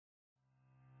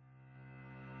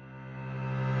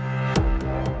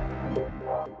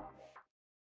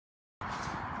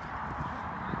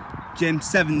Jim,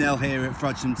 7-0 here at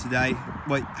Frodsham today.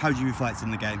 How do you reflect on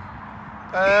the game?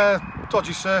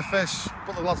 Dodgy surface,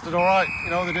 but the lads did all right. You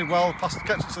know, they did well, kept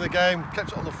it to the game,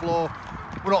 kept it on the floor.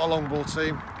 We're not a long ball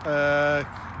team.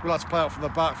 We like to play out from the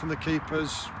back, from the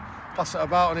keepers, pass it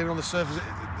about, and even on the surface,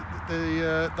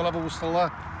 the level was still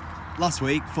there. Last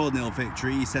week, 4-0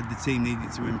 victory, you said the team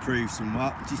needed to improve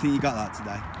somewhat. Do you think you got that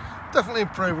today? Definitely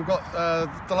improve. We've got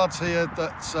the lads here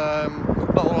that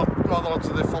not the lads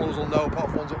that the followers will know, apart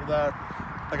from ones that were there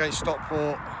against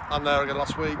Stockport and there again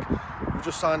last week. We've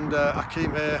just signed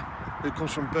Akim here, who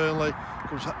comes from Burnley,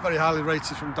 comes very highly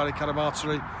rated from Danny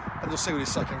Cadamarteri, and just see with his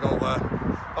second goal there.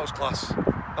 That was class.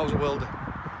 That was a worldie.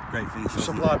 Great finish.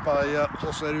 Supplied by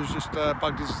Hussein, who's just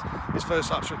bagged his first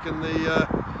hat-trick in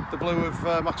the blue of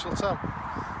Maxwell Town.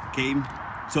 Akim,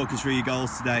 talk us through your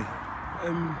goals today.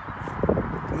 It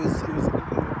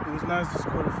was nice to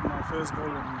score from my first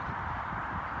goal,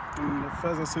 and the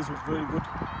first assist was very good.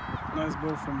 Nice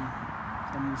ball from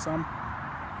Sam,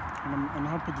 and I'm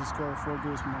happy to score 4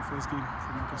 goals in my first game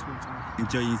for Macclesfield Town.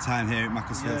 Enjoying your time here at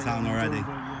Macclesfield Town already?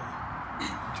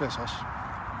 Cheers, Hoss.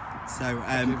 So,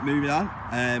 moving on,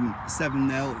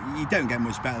 7-0, you don't get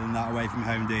much better than that away from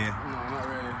home, do you? No, not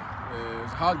really. It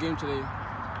was a hard game today.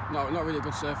 Not really a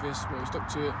good surface, but we stuck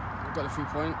to it. We got the 3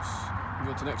 points. We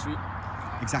go to next week.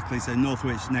 Exactly, so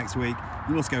Northwich next week.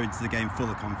 You must go into the game full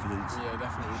of confidence. Yeah,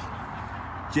 definitely.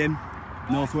 Jim,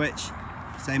 Northwich,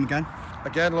 same again?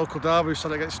 Again, local derby, we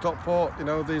started against Stockport. You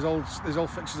know, these old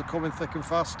fixtures are coming thick and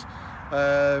fast.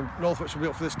 Northwich will be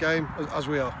up for this game, as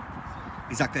we are.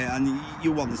 Exactly, and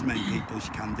you want as many people as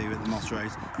you can do at the Moss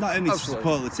Rose. Not only to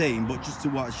support the team, but just to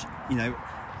watch, you know,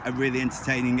 a really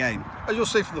entertaining game. As you'll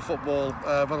see from the football,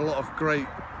 I've had a lot of great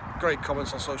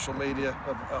comments on social media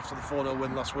after the 4-0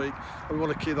 win last week. And we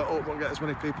want to keep that up and get as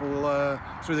many people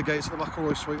through the gates at the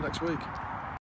McElroy Suite next week.